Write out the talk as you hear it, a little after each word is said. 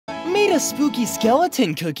made a spooky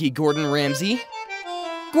skeleton cookie, Gordon Ramsay.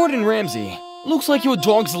 Gordon Ramsay, looks like your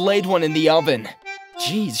dog's laid one in the oven.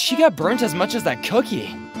 Jeez, she got burnt as much as that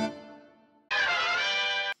cookie.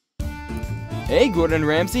 Hey, Gordon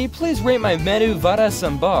Ramsay, please rate my menu vada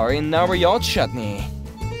sambar in nariyal chutney.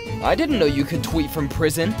 I didn't know you could tweet from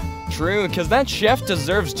prison. True, because that chef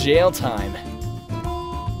deserves jail time.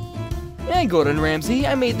 Hey, Gordon Ramsay,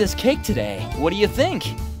 I made this cake today. What do you think?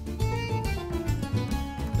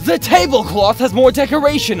 The tablecloth has more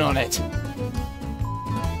decoration on it!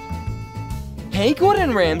 Hey,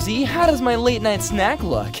 Gordon Ramsay, how does my late night snack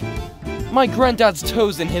look? My granddad's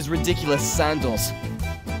toes in his ridiculous sandals.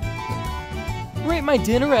 Rate my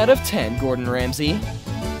dinner out of 10, Gordon Ramsay.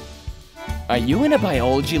 Are you in a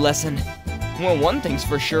biology lesson? Well, one thing's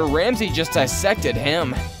for sure, Ramsay just dissected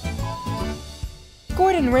him.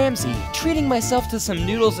 Gordon Ramsay, treating myself to some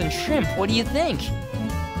noodles and shrimp, what do you think?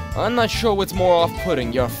 I'm not sure what's more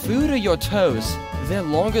off-putting, your food or your toes. They're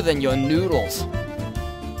longer than your noodles.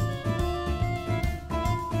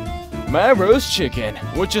 My roast chicken.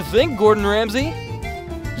 What you think, Gordon Ramsay?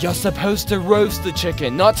 You're supposed to roast the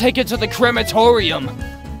chicken, not take it to the crematorium.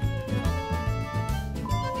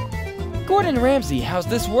 Gordon Ramsay, how's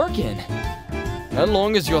this working? How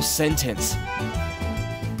long is your sentence?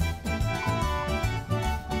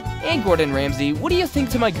 Hey, Gordon Ramsay, what do you think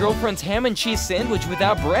to my girlfriend's ham and cheese sandwich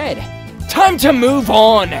without bread? Time to move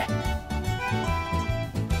on!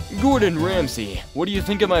 Gordon Ramsay, what do you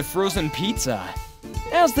think of my frozen pizza?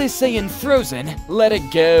 As they say in Frozen, let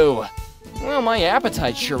it go. Well, my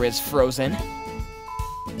appetite sure is frozen.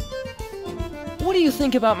 What do you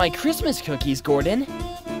think about my Christmas cookies, Gordon?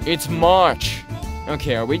 It's March.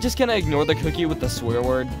 Okay, are we just gonna ignore the cookie with the swear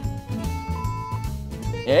word?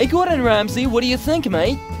 Hey, Gordon Ramsay, what do you think,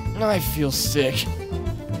 mate? I feel sick.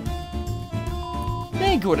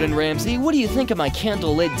 Hey, Gordon Ramsay, what do you think of my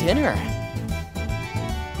candlelit dinner?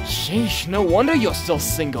 Sheesh, no wonder you're still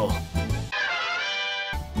single.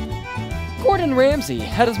 Gordon Ramsay,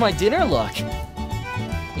 how does my dinner look?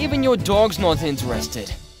 Even your dog's not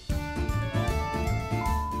interested.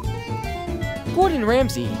 Gordon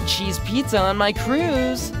Ramsay, cheese pizza on my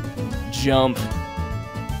cruise. Jump.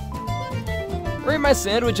 Rate my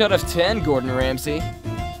sandwich out of 10, Gordon Ramsay.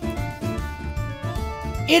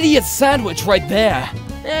 Idiot sandwich right there.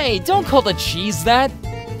 Hey, don't call the cheese that.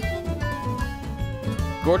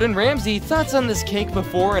 Gordon Ramsay, thoughts on this cake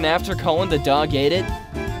before and after Colin the dog ate it?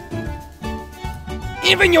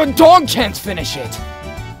 Even your dog can't finish it!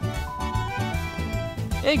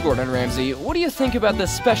 Hey, Gordon Ramsay, what do you think about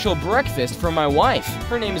this special breakfast for my wife?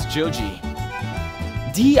 Her name is Joji.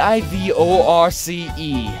 D-I-V-O-R-C-E.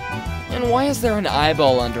 And why is there an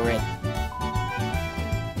eyeball under it?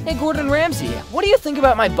 Hey, Gordon Ramsay, what do you think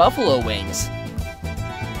about my buffalo wings?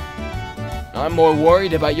 I'm more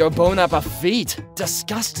worried about your bon appetit feet.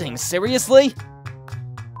 Disgusting, seriously?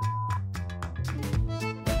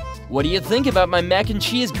 What do you think about my mac and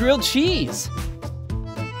cheese grilled cheese?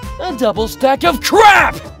 A double stack of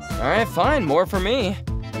crap! Alright, fine, more for me.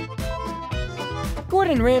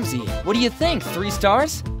 Gordon Ramsay, what do you think, 3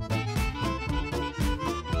 stars?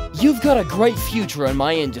 You've got a great future in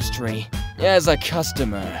my industry, as a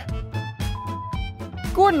customer.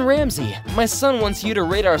 Gordon Ramsay, my son wants you to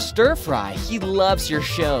rate our stir fry. He loves your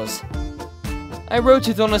shows. I wrote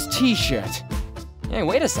it on his t-shirt. Hey,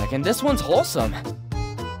 wait a second, this one's wholesome.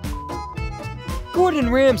 Gordon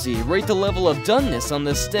Ramsay, rate the level of doneness on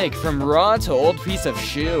this steak from raw to old piece of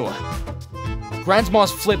shoe.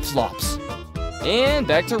 Grandma's flip-flops. And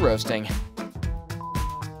back to roasting.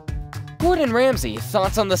 Gordon Ramsay,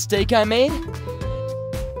 thoughts on the steak I made?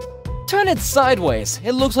 Turn it sideways,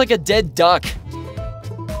 it looks like a dead duck.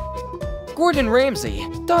 Gordon Ramsay,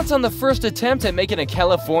 thoughts on the first attempt at making a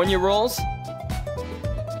California rolls?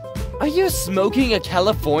 Are you smoking a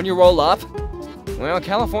California roll up? Well,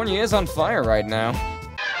 California is on fire right now.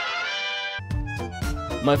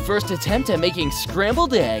 My first attempt at making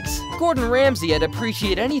scrambled eggs. Gordon Ramsay, I'd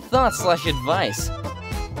appreciate any thoughts/advice.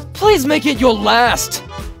 Please make it your last!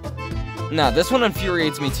 Nah, this one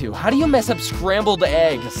infuriates me too. How do you mess up scrambled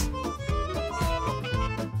eggs?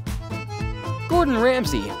 Gordon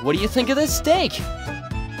Ramsay, what do you think of this steak?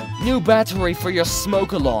 New battery for your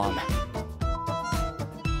smoke alarm.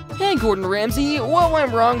 Hey, Gordon Ramsay, what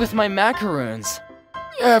went wrong with my macaroons?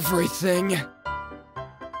 Everything.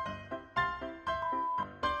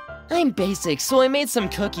 I'm basic, so I made some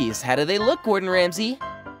cookies. How do they look, Gordon Ramsay?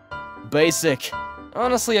 Basic.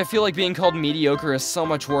 Honestly, I feel like being called mediocre is so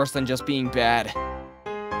much worse than just being bad.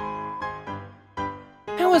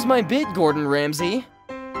 How was my bid, Gordon Ramsay?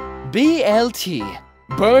 BLT.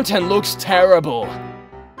 Burnt and looks terrible.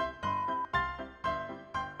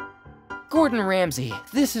 Gordon Ramsay,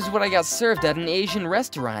 this is what I got served at an Asian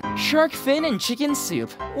restaurant. Shark fin and chicken soup.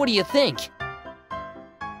 What do you think?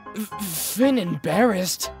 Finn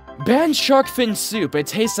embarrassed? Ban shark fin soup. It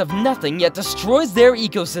tastes of nothing yet destroys their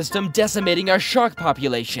ecosystem, decimating our shark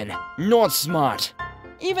population. Not smart.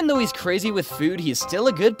 Even though he's crazy with food, he's still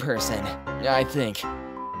a good person, I think.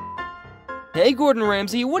 Hey Gordon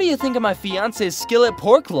Ramsay, what do you think of my fiance's skillet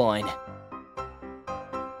pork loin?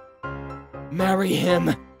 Marry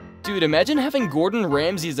him. Dude, imagine having Gordon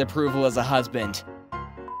Ramsay's approval as a husband.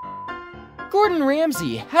 Gordon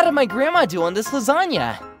Ramsay, how did my grandma do on this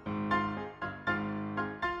lasagna?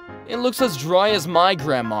 It looks as dry as my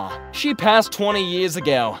grandma. She passed 20 years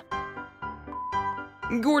ago.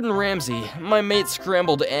 Gordon Ramsay, my mate's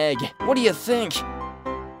scrambled egg. What do you think?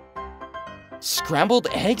 Scrambled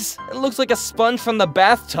eggs? It looks like a sponge from the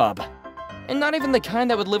bathtub. And not even the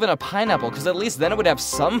kind that would live in a pineapple, because at least then it would have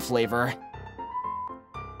some flavor.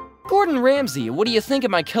 Gordon Ramsay, what do you think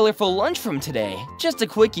of my colorful lunch from today? Just a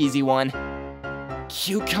quick, easy one.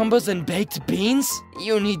 Cucumbers and baked beans?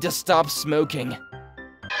 You need to stop smoking.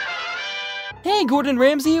 Hey Gordon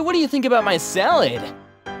Ramsay, what do you think about my salad?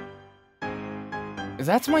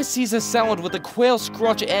 That's my Caesar salad with the quail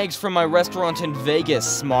scratch eggs from my restaurant in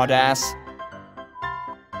Vegas, smartass.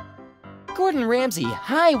 Gordon Ramsay,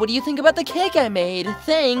 hi, what do you think about the cake I made?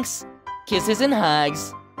 Thanks. Kisses and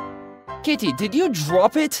hugs. Kitty, did you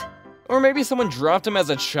drop it? Or maybe someone dropped him as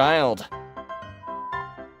a child.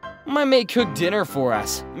 My mate cooked dinner for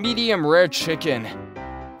us. Medium rare chicken.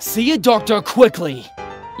 See a doctor quickly.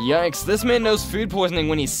 Yikes, this man knows food poisoning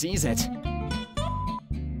when he sees it.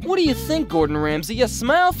 What do you think, Gordon Ramsay? A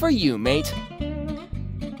smile for you, mate.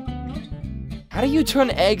 How do you turn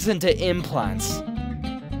eggs into implants?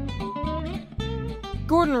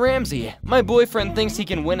 Gordon Ramsay, my boyfriend thinks he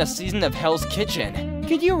can win a season of Hell's Kitchen.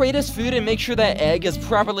 Could you rate his food and make sure that egg is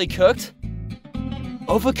properly cooked?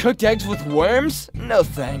 Overcooked eggs with worms? No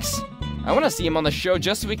thanks. I want to see him on the show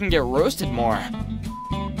just so we can get roasted more.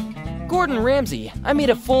 Gordon Ramsay, I made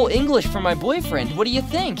a full English for my boyfriend. What do you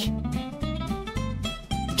think?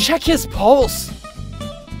 Check his pulse!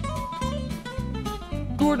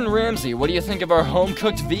 Gordon Ramsay, what do you think of our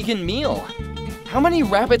home-cooked vegan meal? How many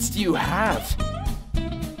rabbits do you have?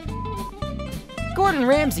 Gordon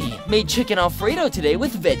Ramsay made chicken Alfredo today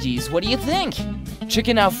with veggies. What do you think?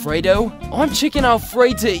 Chicken Alfredo? I'm chicken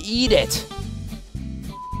afraid to eat it.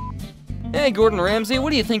 Hey Gordon Ramsay,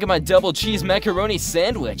 what do you think of my double cheese macaroni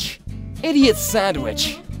sandwich? Idiot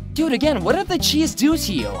sandwich. Dude, again, what did the cheese do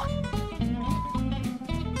to you?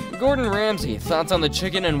 Gordon Ramsay, thoughts on the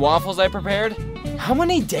chicken and waffles I prepared? How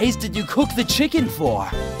many days did you cook the chicken for?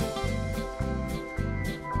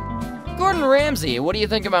 Gordon Ramsay, what do you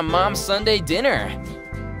think about Mom's Sunday dinner?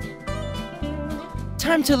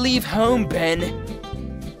 Time to leave home, Ben.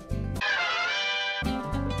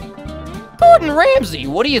 Gordon Ramsay,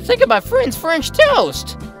 what do you think of my friend's French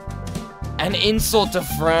toast? An insult to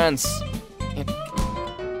France.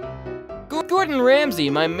 Gordon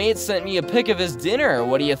Ramsay, my mate sent me a pic of his dinner.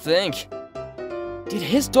 What do you think? Did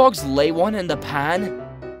his dogs lay one in the pan?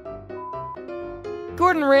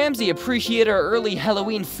 Gordon Ramsay, appreciate our early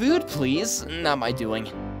Halloween food, please. Not my doing.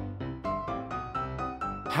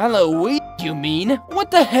 Halloween, you mean? What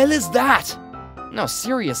the hell is that? No,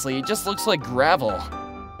 seriously, it just looks like gravel.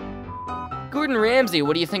 Gordon Ramsay,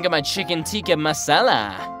 what do you think of my chicken tikka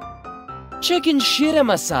masala? Chicken shitta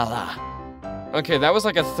masala. Okay, that was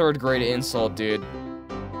like a third-grade insult, dude.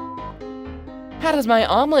 How does my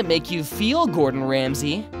omelet make you feel, Gordon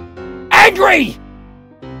Ramsay? Angry!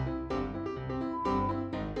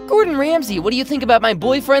 Gordon Ramsay, what do you think about my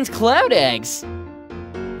boyfriend's cloud eggs?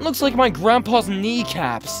 Looks like my grandpa's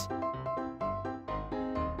kneecaps.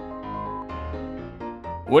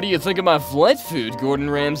 What do you think of my flight food, Gordon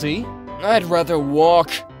Ramsay? I'd rather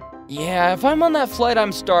walk. Yeah, if I'm on that flight,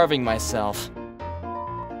 I'm starving myself.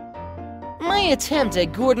 My attempt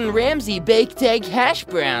at Gordon Ramsay baked egg hash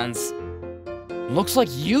browns. Looks like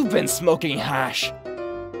you've been smoking hash.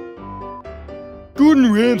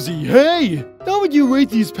 Gordon Ramsay, hey! How would you rate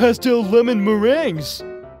these pastel lemon meringues?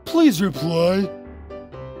 Please reply.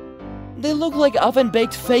 They look like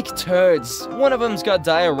oven-baked fake turds. One of them's got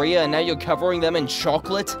diarrhea and now you're covering them in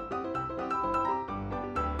chocolate.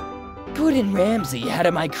 Gordon Ramsay, how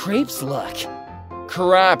do my crepes look?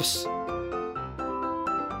 Craps.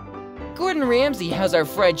 Gordon Ramsay, how's our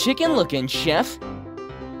fried chicken looking, chef?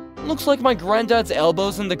 Looks like my granddad's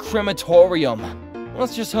elbows in the crematorium.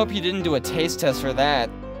 Let's just hope you didn't do a taste test for that.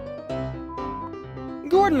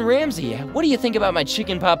 Gordon Ramsay, what do you think about my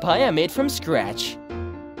chicken papaya made from scratch?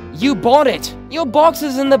 You bought it! Your box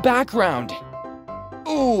is in the background!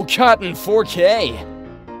 Ooh, cut in 4K!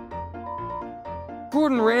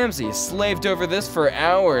 Gordon Ramsay slaved over this for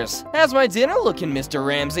hours. How's my dinner looking, Mr.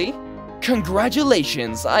 Ramsay?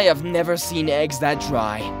 Congratulations, I have never seen eggs that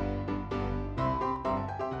dry.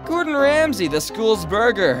 Gordon Ramsay, the school's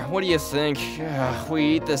burger. What do you think? Ugh,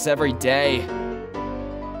 we eat this every day.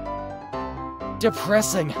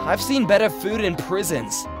 Depressing. I've seen better food in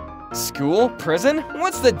prisons. School? Prison?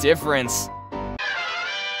 What's the difference?